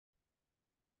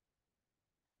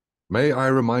May I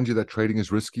remind you that trading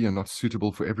is risky and not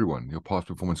suitable for everyone. Your past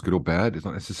performance, good or bad, is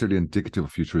not necessarily indicative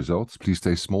of future results. Please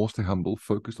stay small, stay humble,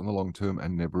 focused on the long term,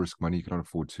 and never risk money you cannot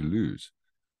afford to lose.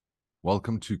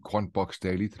 Welcome to Quant-Box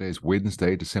Daily. Today is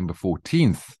Wednesday, December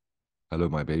 14th. Hello,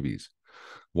 my babies.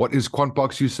 What is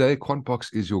Quant-Box, you say?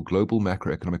 Quant-Box is your global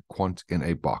macroeconomic quant in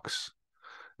a box.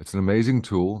 It's an amazing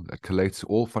tool that collates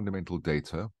all fundamental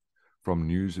data from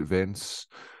news events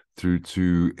through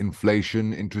to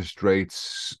inflation, interest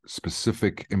rates,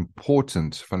 specific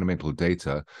important fundamental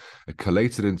data. It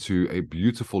collates it into a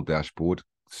beautiful dashboard,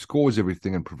 scores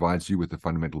everything, and provides you with the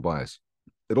fundamental bias.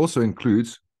 It also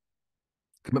includes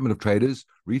commitment of traders,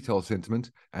 retail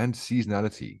sentiment, and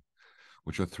seasonality,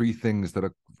 which are three things that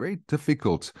are very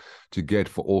difficult to get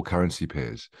for all currency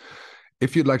pairs.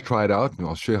 If you'd like to try it out, and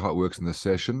I'll show you how it works in this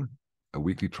session, a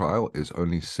weekly trial is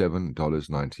only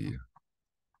 $7.90.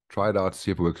 Try it out,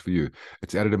 see if it works for you.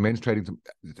 It's added immense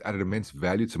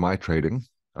value to my trading.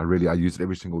 I use it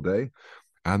every single day.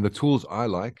 And the tools I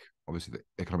like, obviously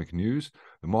the economic news,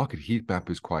 the market heat map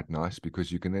is quite nice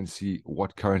because you can then see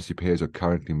what currency pairs are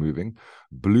currently moving.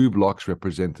 Blue blocks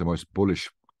represent the most bullish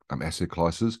asset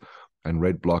classes, and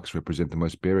red blocks represent the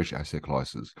most bearish asset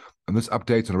classes. And this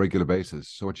updates on a regular basis.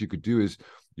 So what you could do is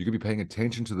you could be paying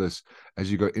attention to this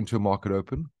as you go into a market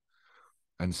open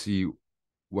and see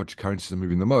what currencies are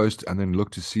moving the most, and then look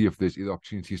to see if there's either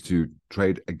opportunities to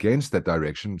trade against that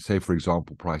direction. Say, for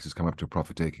example, prices come up to a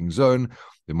profit-taking zone.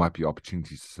 There might be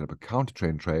opportunities to set up a counter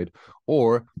trade,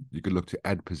 or you could look to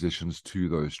add positions to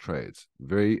those trades.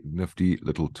 Very nifty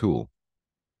little tool.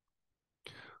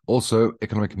 Also,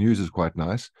 economic news is quite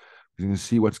nice. You can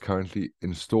see what's currently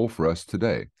in store for us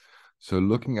today. So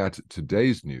looking at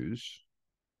today's news,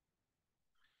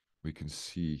 we can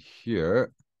see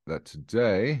here that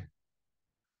today,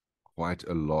 quite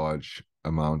a large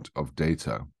amount of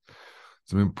data.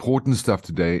 Some important stuff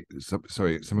today is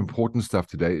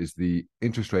the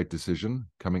interest rate decision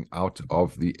coming out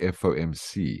of the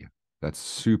FOMC. That's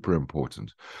super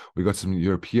important. We got some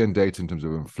European data in terms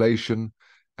of inflation,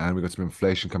 and we got some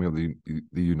inflation coming out of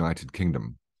the United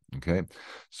Kingdom. Okay,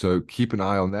 so keep an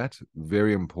eye on that.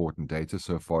 Very important data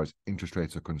so far as interest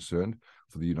rates are concerned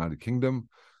for the United Kingdom.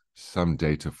 Some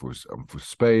data for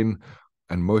Spain,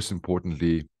 and most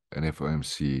importantly, an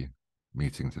FOMC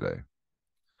meeting today.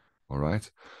 All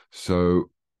right, so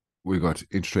we got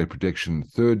interest rate prediction,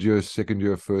 third year, second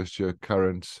year, first year,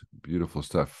 current, beautiful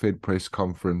stuff. Fed press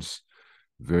conference,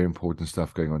 very important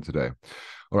stuff going on today.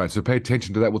 All right, so pay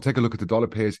attention to that. We'll take a look at the dollar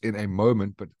pairs in a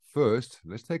moment, but first,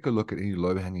 let's take a look at any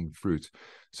low-hanging fruit.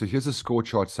 So here's a score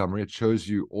chart summary. It shows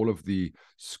you all of the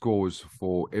scores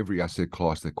for every asset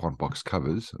class that Quant-Box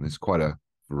covers, and there's quite a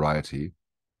variety.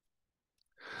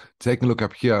 Taking a look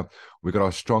up here, we've got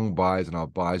our strong buys and our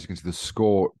buys. You can see the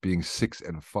score being 6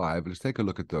 and 5. Let's take a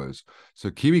look at those. So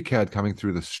Kiwi CAD coming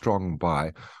through the strong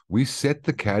buy. We set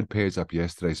the CAD pairs up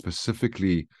yesterday.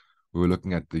 Specifically, we were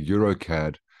looking at the Euro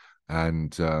CAD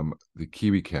and the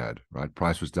Kiwi CAD, right?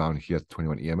 Price was down here at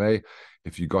 21 EMA.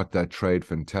 If you got that trade,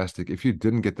 fantastic. If you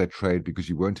didn't get that trade because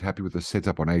you weren't happy with the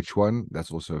setup on H1,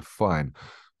 that's also fine.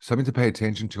 Something to pay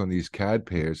attention to on these CAD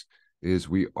pairs is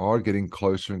we are getting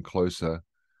closer and closer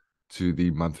to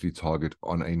the monthly target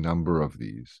on a number of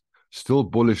these. Still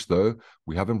bullish though.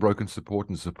 We haven't broken support,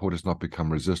 and support has not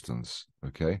become resistance.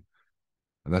 Okay.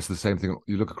 And that's the same thing.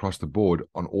 You look across the board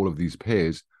on all of these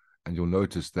pairs, and you'll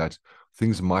notice that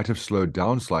things might have slowed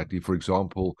down slightly. For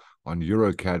example, on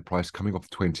EuroCAD, price coming off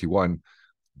 21,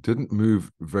 didn't move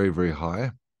very, very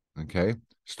high. Okay.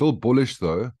 Still bullish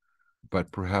though, but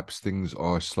perhaps things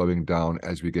are slowing down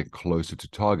as we get closer to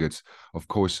targets. Of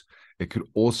course, it could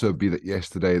also be that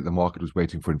yesterday the market was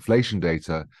waiting for inflation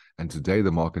data, and today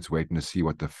the market's waiting to see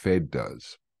what the Fed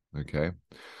does. Okay,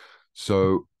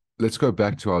 so let's go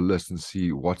back to our list and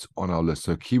see what's on our list.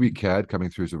 So Kiwi CAD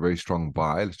coming through is a very strong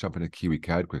buy. Let's jump into Kiwi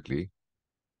CAD quickly.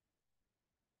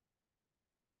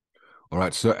 All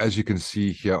right, so as you can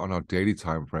see here on our daily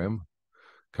time frame,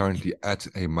 currently at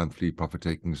a monthly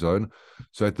profit-taking zone.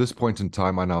 So at this point in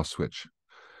time, I now switch.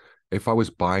 If I was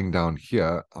buying down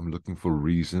here, I'm looking for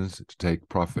reasons to take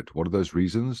profit. What are those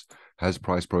reasons? Has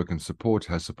price broken support?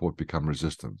 Has support become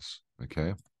resistance?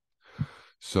 Okay.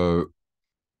 So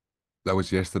that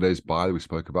was yesterday's buy that we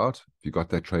spoke about. If you got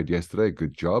that trade yesterday,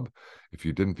 good job. If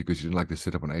you didn't because you didn't like the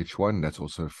setup on H1, that's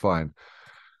also fine.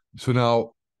 So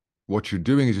now what you're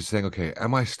doing is you're saying, okay,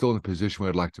 am I still in a position where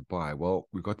I'd like to buy? Well,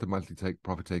 we've got the monthly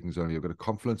profit-taking zone. You've got a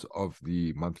confluence of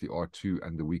the monthly R2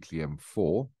 and the weekly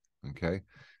M4. Okay.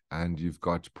 And you've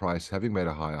got price having made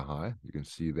a higher high, you can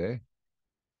see there.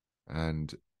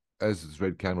 And as this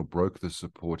red candle broke the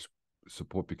support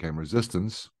became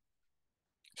resistance.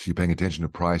 So you're paying attention to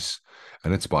price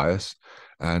and its bias.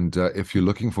 And if you're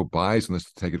looking for buys on this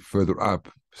to take it further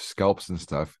up, scalps and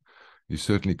stuff, you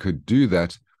certainly could do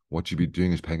that. What you'd be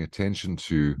doing is paying attention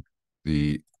to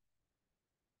the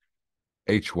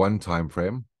H1 time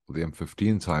frame or the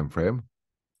M15 time frame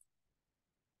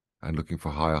and looking for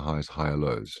higher highs, higher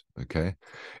lows. Okay.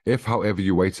 If, however,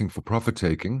 you're waiting for profit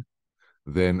taking,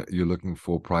 then you're looking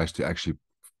for price to actually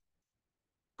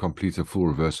complete a full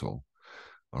reversal.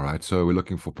 All right. So we're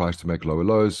looking for price to make lower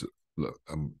lows.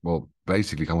 Well,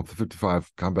 basically come off the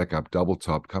 55, come back up, double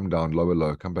top, come down, lower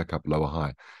low, come back up, lower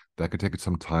high. That could take it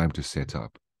some time to set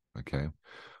up. Okay.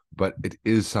 But it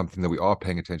is something that we are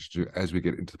paying attention to as we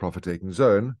get into the profit taking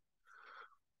zone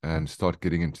and start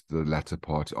getting into the latter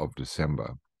part of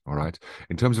December. All right.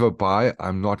 In terms of a buy,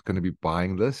 I'm not going to be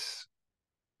buying this.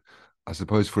 I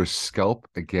suppose for a scalp,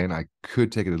 again, I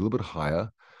could take it a little bit higher,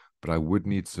 but I would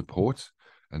need support.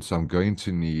 And so I'm going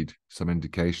to need some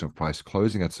indication of price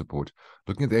closing at support.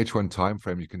 Looking at the H1 time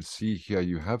frame, you can see here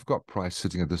you have got price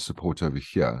sitting at this support over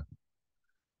here.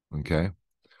 Okay.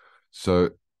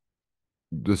 So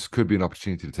this could be an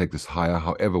opportunity to take this higher.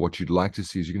 However, what you'd like to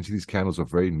see is you can see these candles are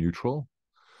very neutral.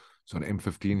 So on an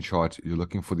M15 chart, you're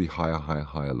looking for the higher, higher,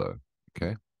 higher low.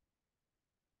 Okay.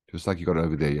 Just like you got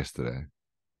over there yesterday.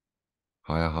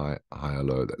 Higher high, higher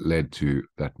low that led to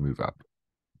that move up.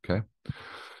 Okay,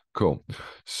 cool.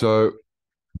 So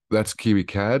that's Kiwi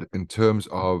CAD. In terms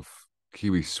of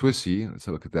Kiwi Swissy, let's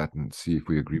have a look at that and see if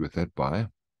we agree with that buy.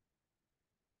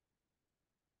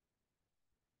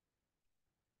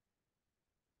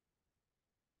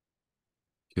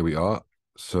 Here we are.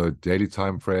 So daily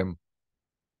time frame.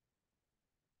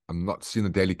 I'm not seeing the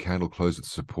daily candle close at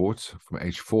support. From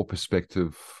H4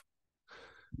 perspective,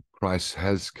 price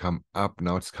has come up.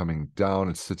 Now it's coming down.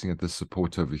 It's sitting at this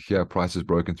support over here. Price has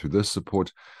broken through this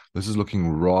support. This is looking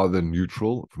rather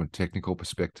neutral from a technical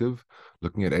perspective.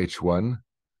 Looking at H1,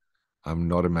 I'm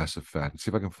not a massive fan. Let's see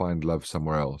if I can find love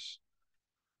somewhere else.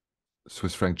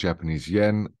 Swiss franc, Japanese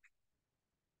yen.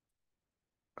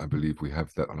 I believe we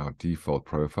have that on our default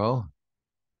profile.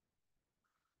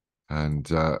 And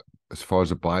as far as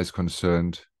the buy is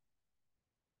concerned,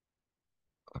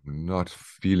 I'm not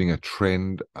feeling a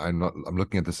trend. I'm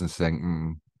looking at this and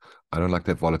saying, I don't like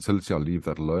that volatility. I'll leave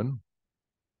that alone.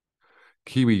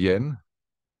 Kiwi yen.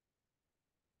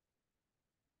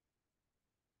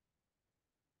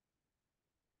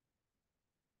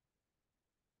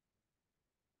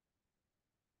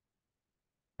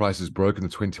 Price has broken the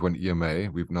 21 EMA.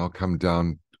 We've now come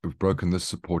down. We've broken this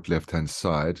support left-hand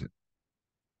side.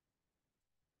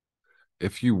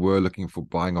 If you were looking for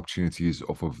buying opportunities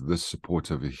off of this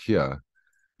support over here,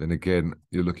 then again,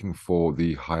 you're looking for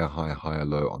the higher high, higher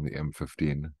low on the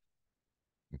M15.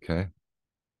 Okay.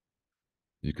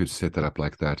 You could set that up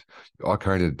like that. You are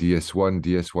currently at DS1.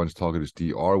 DS1's target is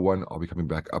DR1. I'll be coming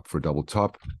back up for a double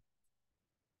top.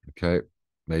 Okay.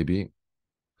 Maybe.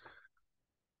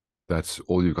 That's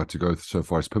all you've got to go so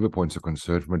far as pivot points are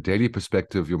concerned. From a daily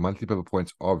perspective, your monthly pivot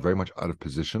points are very much out of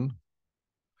position.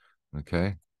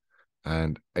 Okay.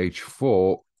 And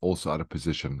H4 also out of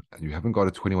position. And you haven't got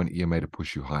a 21 EMA to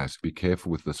push you higher. So be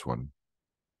careful with this one.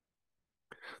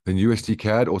 Then USD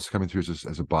CAD also coming through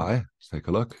as a buy. Let's take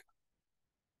a look.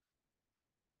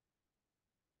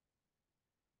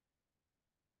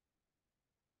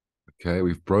 Okay,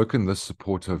 we've broken this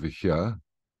support over here.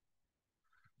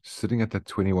 Sitting at that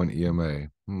 21 EMA.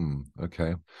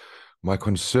 Okay. My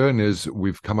concern is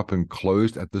we've come up and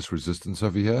closed at this resistance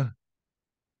over here.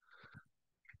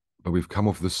 But we've come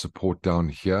off this support down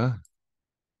here.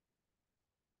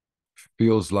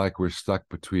 Feels like we're stuck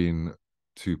between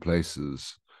two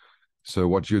places. So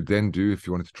what you'd then do if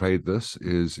you wanted to trade this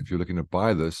is if you're looking to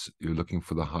buy this, you're looking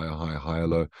for the higher high, higher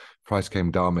low. Price came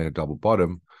down, made a double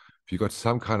bottom. If you got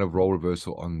some kind of roll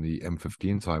reversal on the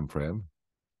M15 time frame,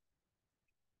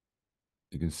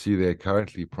 you can see there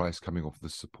currently price coming off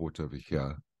this support over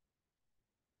here.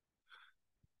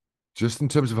 Just in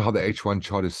terms of how the H1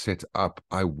 chart is set up,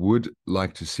 I would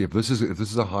like to see if this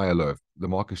is a higher low, if the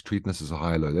market's treating this as a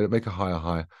higher low, let it make a higher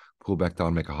high, pull back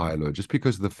down, make a higher low, just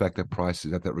because of the fact that price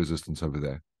is at that resistance over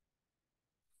there.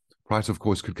 Price, of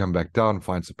course, could come back down,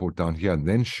 find support down here, and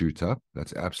then shoot up.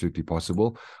 That's absolutely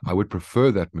possible. I would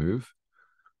prefer that move,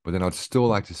 but then I'd still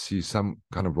like to see some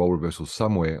kind of roll reversal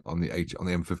somewhere on the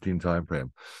M15 time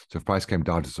frame. So if price came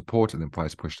down to support and then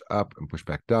price pushed up and pushed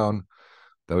back down,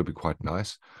 that would be quite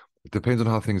nice. It depends on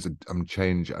how things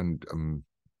change and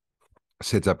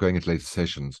sets up going into later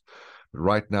sessions. But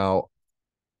right now,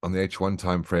 on the H1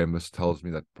 time frame, this tells me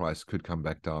that price could come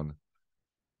back down,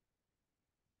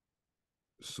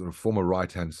 sort of form a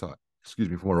right-hand side,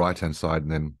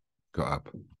 and then go up.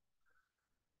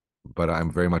 but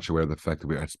I'm very much aware of the fact that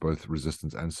we're at both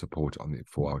resistance and support on the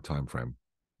 4-hour time frame.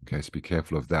 Okay, so be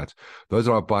careful of that. Those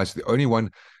are our buys. The only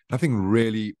one, nothing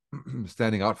really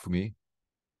standing out for me,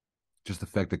 just the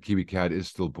fact that Kiwi CAD is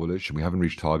still bullish and we haven't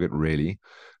reached target really.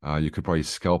 You could probably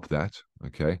scalp that.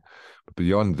 Okay, but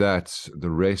beyond that, the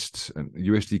rest, and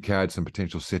USD CAD, some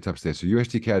potential setups there. So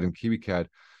USD CAD and Kiwi CAD,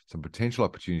 some potential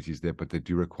opportunities there, but they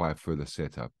do require further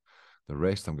setup. The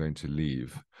rest I'm going to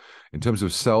leave. In terms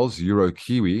of sells, Euro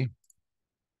Kiwi.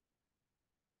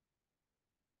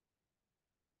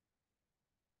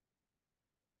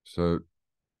 So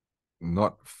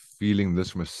not feeling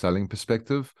this from a selling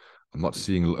perspective. I'm not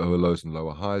seeing lower lows and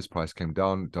lower highs. Price came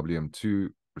down. WM2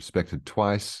 respected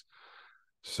twice.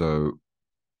 So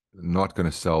not going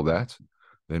to sell that.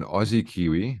 Then Aussie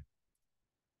Kiwi.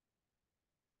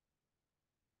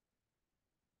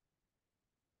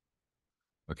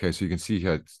 Okay, so you can see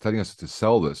here, it's telling us to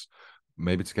sell this.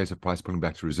 Maybe it's a case of price pulling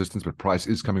back to resistance, but price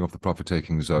is coming off the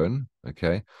profit-taking zone.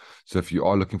 Okay, so if you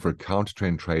are looking for a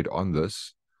counter-trend trade on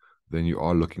this, then you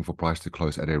are looking for price to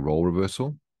close at a roll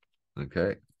reversal.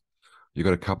 Okay, you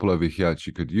got a couple over here that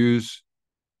you could use.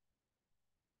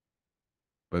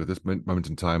 But at this moment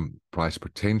in time, price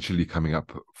potentially coming up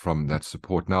from that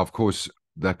support. Now, of course,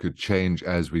 that could change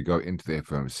as we go into the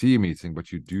FOMC meeting,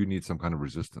 but you do need some kind of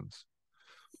resistance.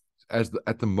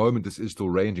 At the moment, this is still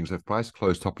ranging. So if price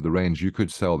closed top of the range, you could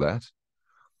sell that.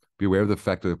 Be aware of the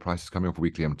fact that the price is coming off a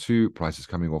weekly M2, price is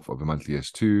coming off of a monthly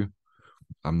S2.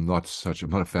 I'm not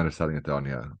a fan of selling it down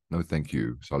here. No, thank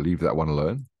you. So I'll leave that one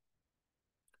alone.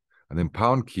 And then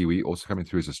pound Kiwi also coming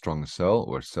through as a strong sell,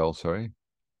 or sell, sorry.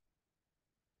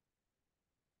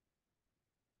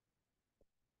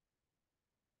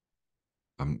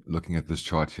 I'm looking at this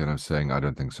chart here and I'm saying I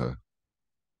don't think so.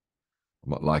 I'm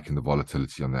not liking the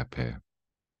volatility on that pair.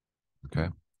 Okay.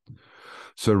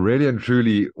 So really and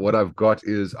truly, what I've got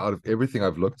is out of everything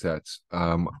I've looked at,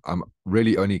 I'm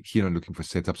really only keen on looking for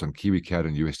setups on Kiwi CAD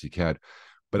and USD CAD.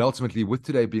 But ultimately, with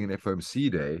today being an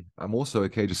FOMC day, I'm also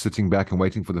okay just sitting back and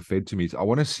waiting for the Fed to meet. I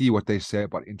want to see what they say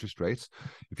about interest rates.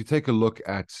 If you take a look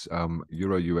at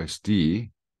Euro USD,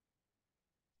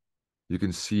 you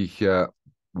can see here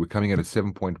we're coming in at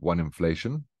 7.1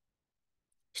 inflation.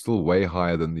 Still way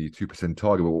higher than the 2%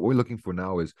 target. But what we're looking for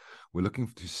now is we're looking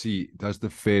to see, does the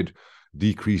Fed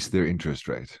decrease their interest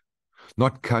rate?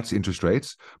 Not cut interest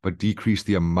rates, but decrease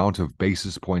the amount of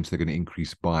basis points they're going to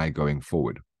increase by going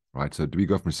forward, right? So do we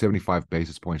go from 75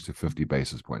 basis points to 50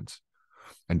 basis points?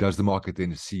 And does the market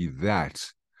then see that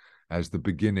as the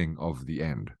beginning of the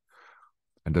end?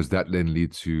 And does that then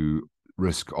lead to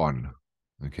risk on?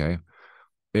 Okay.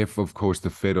 If, of course, the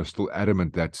Fed are still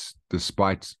adamant that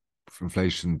despite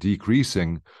inflation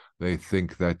decreasing, they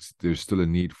think that there's still a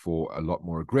need for a lot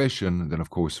more aggression, then of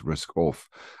course risk off.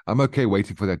 I'm okay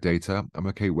waiting for that data. I'm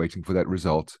okay waiting for that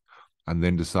result and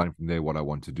then deciding from there what I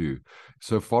want to do.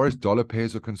 So far as dollar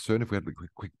pairs are concerned, if we have a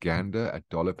quick gander at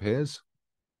dollar pairs,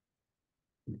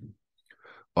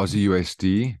 Aussie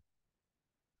USD,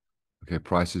 okay,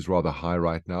 price is rather high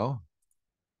right now.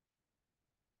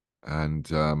 And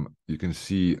you can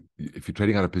see if you're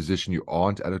trading out of position, you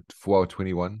aren't at a 4-hour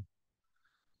 21.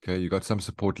 Okay, you got some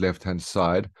support left-hand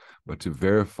side, but to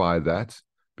verify that,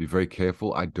 be very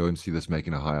careful. I don't see this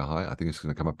making a higher high. I think it's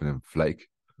going to come up and flake.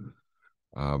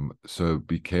 So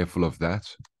be careful of that.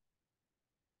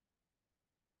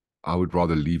 I would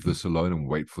rather leave this alone and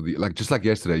wait for the, just like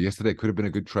yesterday. Yesterday could have been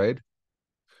a good trade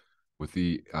with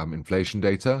the inflation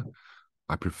data.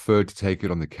 I preferred to take it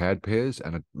on the CAD pairs,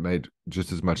 and it made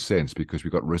just as much sense because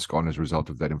we got risk on as a result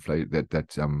of that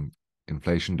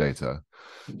inflation data.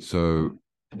 So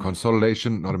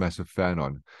consolidation, not a massive fan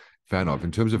of.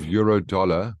 In terms of euro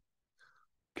dollar,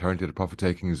 currently at a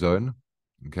profit-taking zone,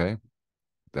 okay,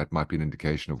 that might be an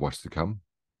indication of what's to come.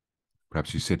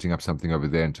 Perhaps you're setting up something over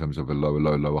there in terms of a lower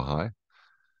low, lower high.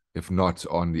 If not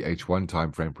on the H1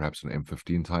 time frame, perhaps an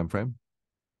M15 time frame.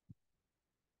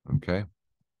 Okay.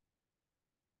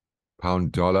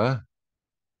 Pound dollar,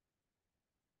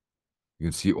 you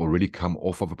can see already come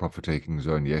off of a profit-taking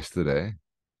zone yesterday.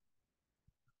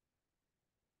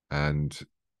 And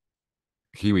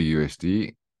Kiwi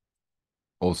USD,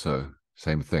 also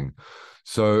same thing.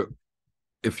 So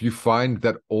if you find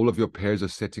that all of your pairs are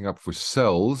setting up for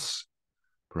sells,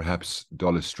 perhaps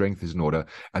dollar strength is in order.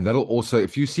 And that'll also,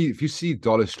 if you see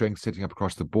dollar strength setting up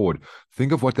across the board,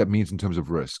 think of what that means in terms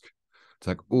of risk. It's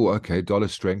like, oh, okay, dollar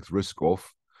strength, risk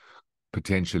off,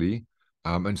 potentially.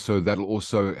 And so that'll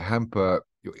also hamper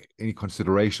any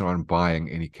consideration on buying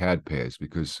any CAD pairs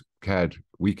because CAD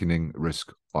weakening,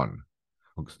 risk on.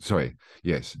 Sorry,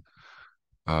 yes.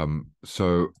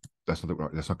 So that's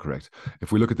not correct.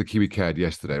 If we look at the Kiwi CAD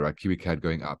yesterday, right? Kiwi CAD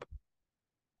going up.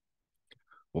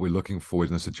 what we're looking for is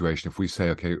in a situation, if we say,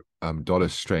 okay, dollar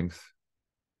strength,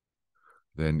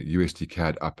 then USD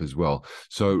CAD up as well.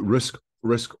 So risk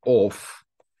off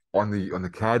on the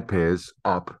CAD pairs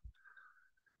up,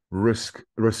 risk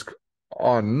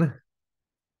on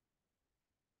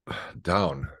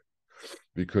down,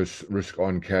 because risk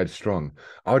on CAD strong.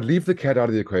 I would leave the CAD out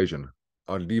of the equation.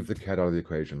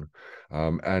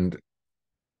 And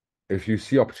if you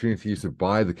see opportunities to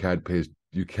buy the CAD pairs,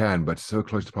 you can, but so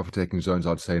close to profit taking zones,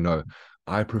 I'd say no.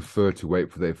 I prefer to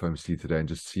wait for the FOMC today and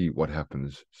just see what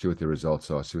happens, see what the results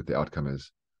are, see what the outcome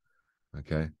is.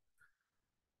 Okay.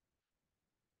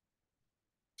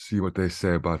 See what they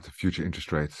say about the future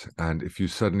interest rates. And if you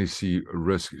suddenly see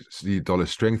dollar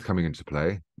strength coming into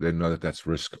play, then know that that's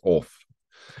risk off.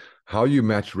 How you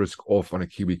match risk off on a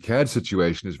Kiwi CAD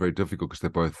situation is very difficult because they're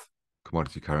both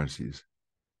commodity currencies.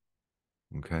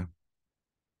 Okay.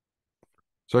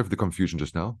 Sorry for the confusion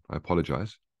just now. I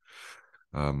apologize.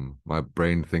 My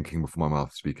brain thinking before my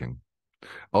mouth speaking.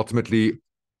 Ultimately,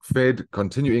 Fed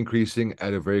continue increasing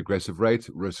at a very aggressive rate.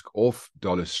 Risk off,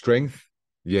 dollar strength,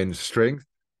 yen strength,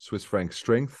 Swiss franc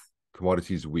strength,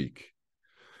 commodities weak.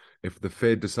 If the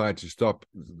Fed decides to stop,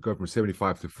 go from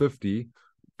 75 to 50,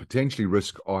 potentially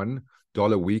risk on,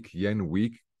 dollar weak, yen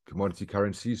weak, commodity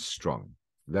currencies strong.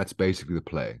 That's basically the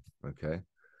play. Okay.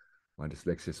 My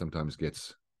dyslexia sometimes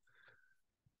gets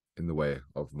in the way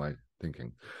of my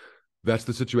thinking. That's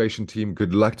the situation, team.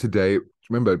 Good luck today.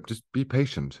 Remember, just be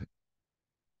patient.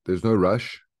 There's no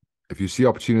rush. If you see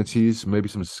opportunities, maybe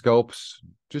some scalps,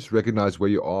 just recognize where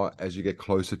you are as you get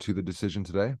closer to the decision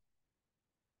today.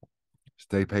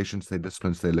 Stay patient, stay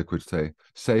disciplined, stay liquid, stay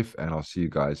safe, and I'll see you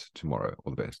guys tomorrow.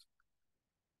 All the best.